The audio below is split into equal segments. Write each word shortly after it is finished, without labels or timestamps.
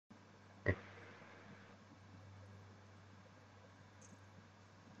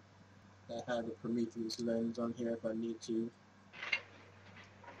I have a Prometheus lens on here if I need to.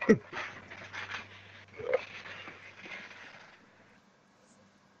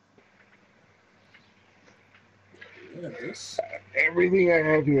 Yeah, this. Everything I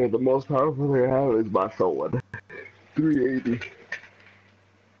have here, the most powerful thing I have is my sword. 380.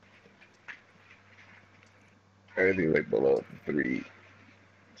 Anything like below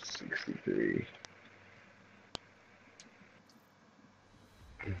 363.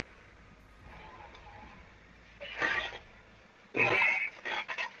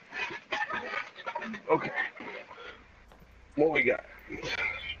 Okay. What we got?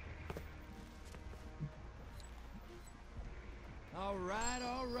 All right,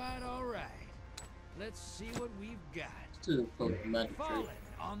 all right, all right. Let's see what we've got. To poke the magic trick. Fallen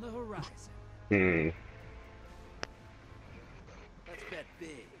on the horizon. Let's bet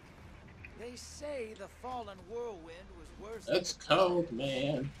big. They say the fallen whirlwind was worse. It's cold,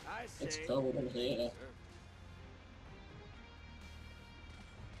 man. I say It's cold in here.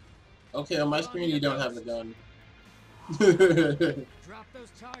 Okay, on my screen you don't have a gun. Drop those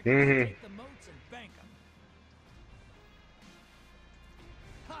targets, take the moats, and bank them.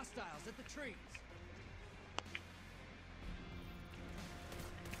 Hostiles at the trees.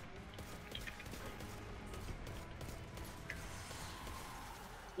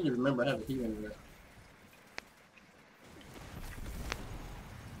 I need to remember I have a healing here.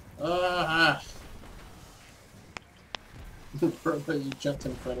 Bro, you jumped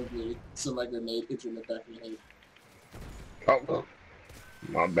in front of me, so my grenade hit you in the back of the head. Oh,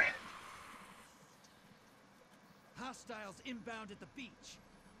 my bad. Hostiles inbound at the beach.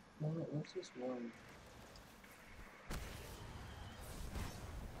 What's this one?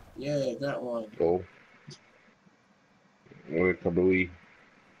 Yeah, that one. Oh. Where's the Louis?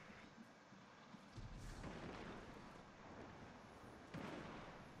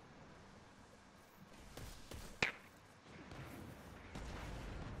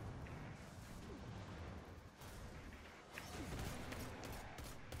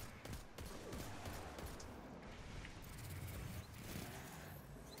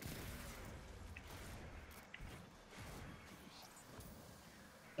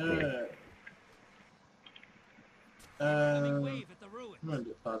 Wave at the ruins. I'm gonna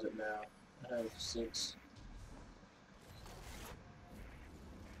deposit now. I have 6.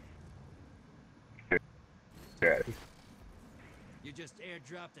 Yeah. You just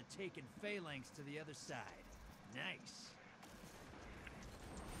airdropped a taken phalanx to the other side. Nice.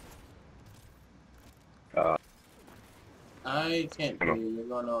 I can't hear you. You're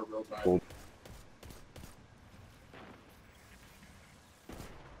going on a robot. Cool.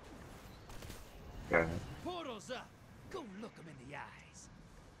 Portals up. Go look them in the eyes.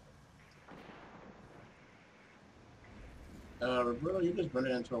 Bro, you just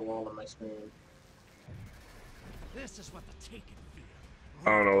running into a wall on my screen. This is what the taken feel. I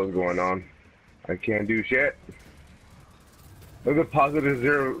don't know what's going on. I can't do shit. Look at positive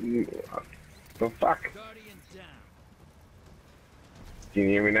 0. The fuck? Guardian down. Can you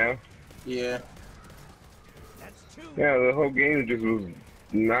hear me now? Yeah. That's 2. Yeah, the whole game just was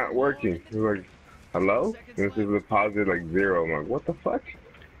not working. It was like, hello? And this is a positive like 0. I'm like, what the fuck?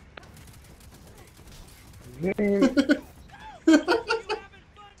 Man.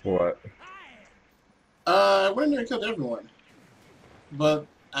 What? I went in there and killed everyone. But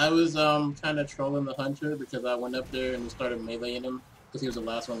I was kind of trolling the hunter because I went up there and started meleeing him because he was the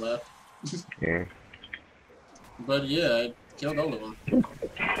last one left. Yeah. But yeah, I killed all of them.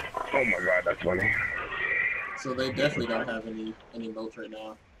 Oh my god, that's funny. So they definitely don't have any moats right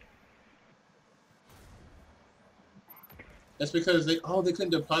now. That's because they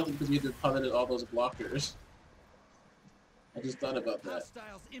couldn't deposit because we deposited all those blockers. I just thought about that.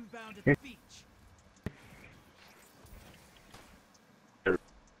 Hostiles inbound at the beach.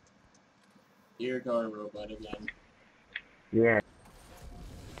 You're going robot again. Yeah.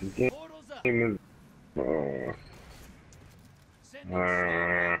 Portals up. Game is. Send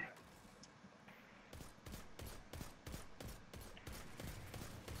them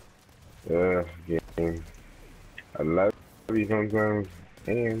Game. I love you sometimes,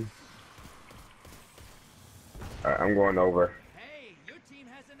 and I'm going over. Hey, your team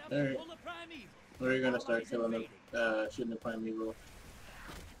has enough Alright. to pull a primeval. We're gonna start killing them, shooting the primeval.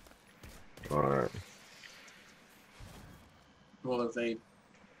 Alright. Well, if they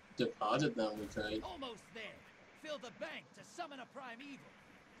deposit them, we could. Almost there. Fill the bank to summon a primeval.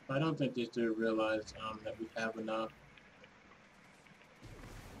 I don't think these two realize that we have enough.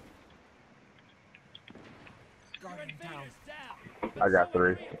 Guardian down. I got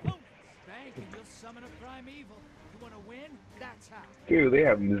 3. Bank and you'll summon a primeval. You want to win? That's how. Dude, they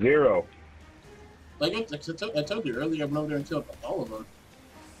have 0. Like I told you earlier, I've been over there and killed all of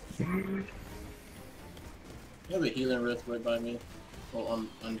them. I have a healing rift right by me. Well,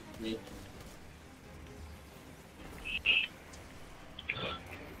 on me.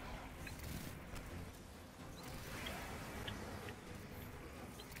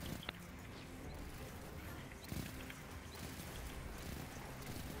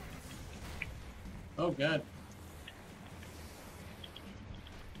 Oh god.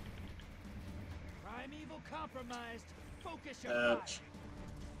 Primeval compromised. Focus your Ouch. fire.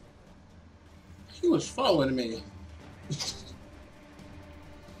 He was following me.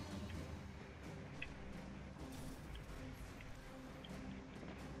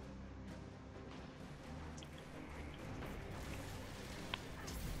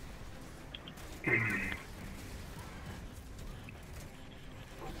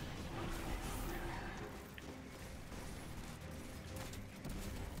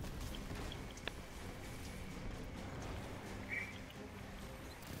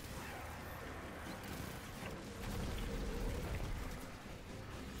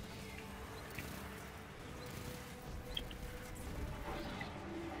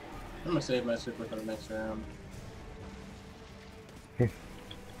 I'm gonna save my super for the next round.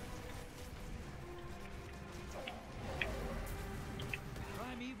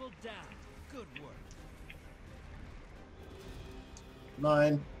 Primeval down. Good work.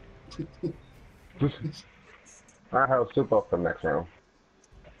 Mine. I have super for the next round.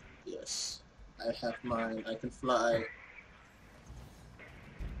 Yes. I have mine. I can fly.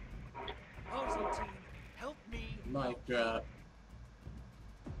 Opposing team, help me. Mic help you. drop.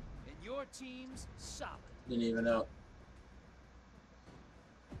 And your team's solid. Didn't even know.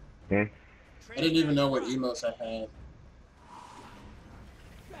 Hmm? I didn't even know what emotes I had.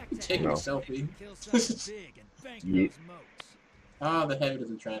 Back You to taking a No. selfie? Kill something big and bank Ye- those moats. Ah, the heavy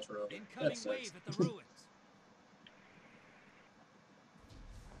doesn't transfer over. That Incoming sucks. wave at the ruins.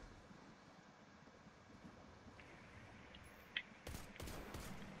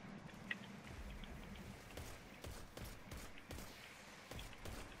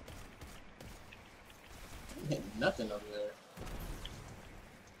 I'm hitting nothing over there.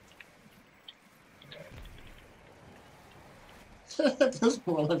 This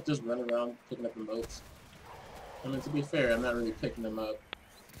Warlock just run around picking up emotes. I mean, to be fair, I'm not really picking them up.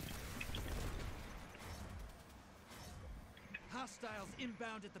 Hostiles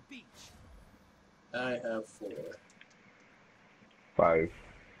inbound at the beach. I have 4. 5.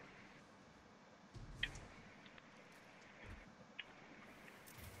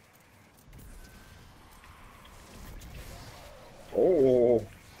 Oh,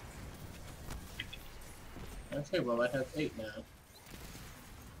 Okay, well, I have 8 now.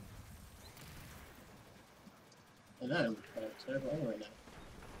 And I'm terrible right now.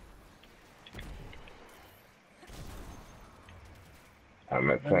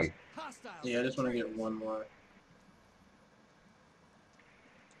 I'm at 10. Hostiles. Yeah, I just want to get retreat. one more.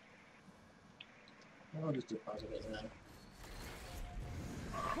 I'll just deposit it now.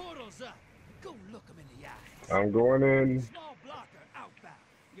 Portals up. Go look them in the eyes. I'm going in. Small blocker outbound.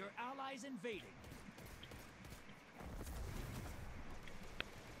 Your allies invading.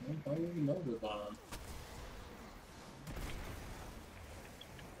 I don't even know the bomb.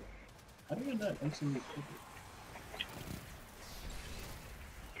 How did I not instantly pick it?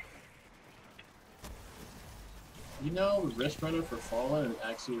 You know, risk runner for falling is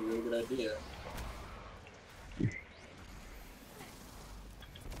actually a really good idea.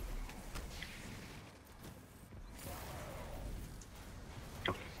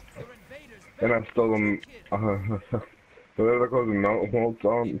 Your invaders And I back. stole them. Kill. Whatever called the moats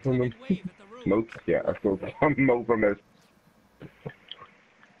on from them. Incoming wave at the ruins. Moats? Yeah, I stole some moat from there.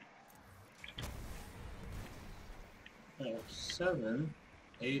 I have 7,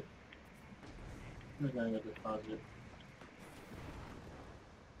 8. I'm gonna go deposit.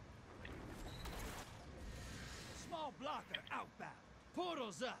 Small blocker outbound.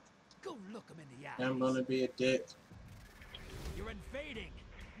 Portals up. Go look them in the eyes. I'm gonna be a dick. You're invading.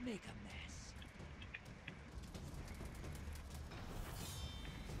 Make a mess.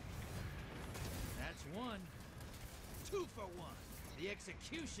 That's 1. 2 for 1. The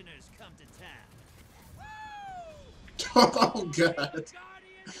executioners come to town. Woo! Oh god. Guardians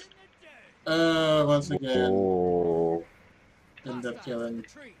in the dirt. Once again, Oh, end up Hostiles killing in the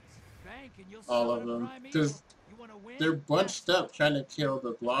trees. Bank and you'll all sell of to them. Primeval. Because You wanna win? they're bunched up trying to kill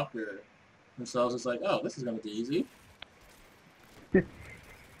the blocker. And so I was just like, oh, this is gonna be easy.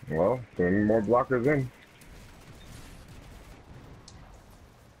 well, send more blockers in.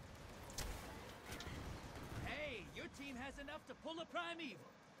 Hey, your team has enough to pull a Primeval.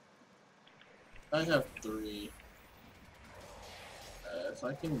 I have 3. If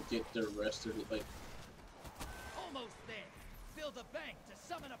I can get the rest of it, like... Almost there. Fill the bank to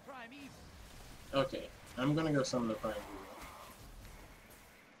summon a primeval. Okay, I'm gonna go summon the primeval.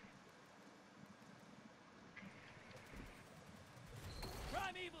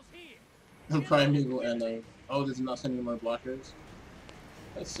 Primeval's here. And primeval and oh, there's not any more blockers.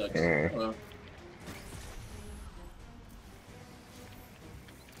 That sucks. Oh, well.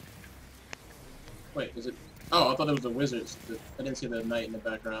 Wait, is it? Oh, I thought it was the wizards. I didn't see the knight in the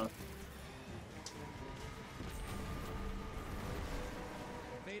background.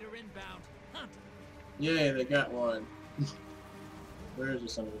 Vader inbound. Hunt. Yay, they got one. Where is the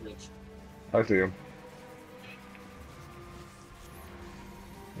son of a bitch? I see him.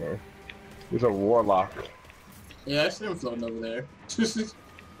 No. There's a warlock. Yeah, I see him floating over there.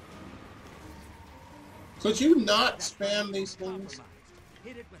 Could you not spam these things?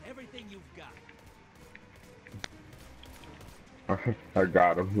 Hit it with everything you've got. I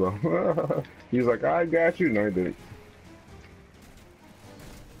got him. So. He's like, I got you. No, he didn't.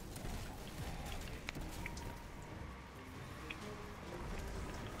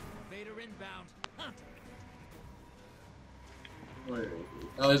 Vader inbound. Hunt. Where is he?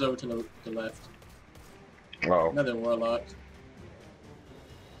 Oh, he's over to the left. Oh. Another warlock.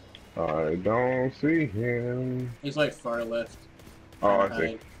 I don't see him. He's like far left. Oh, I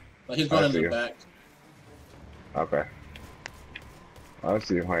see. Like he's going I in see the him. back. Okay. I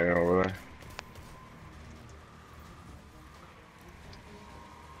see him hiding over there.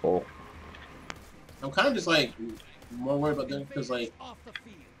 Oh. I'm kind of just like more worried about them because like Off the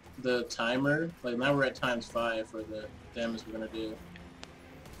field. the timer. Like now we're at ×5 for the damage we're gonna do.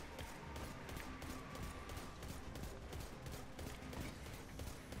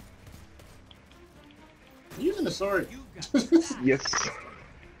 You're using the sword. You got that. Yes.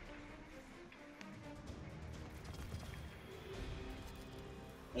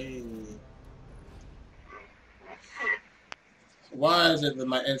 Hey. Why is it that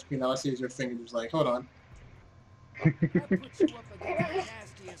my SP now sees your finger just like, hold on. I put you up against the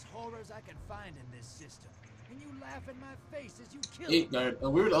nastiest horrors I can find in this system, and you laugh in my face as you kill 8 them. guard. Oh,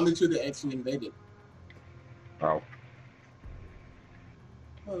 we were the only 2 that actually invaded. Oh.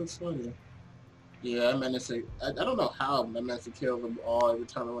 Oh, that's funny. Yeah, I managed to. I don't know how I managed to kill them all every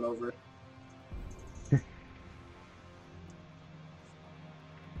time I went over.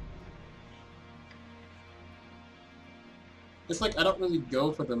 It's like I don't really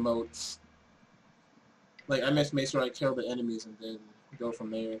go for the moats. Like I must make sure I kill the enemies and then go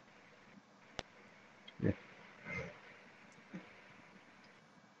from there.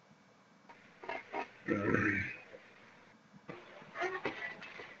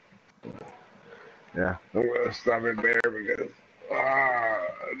 Yeah, I'm gonna stop it there because I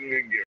didn't get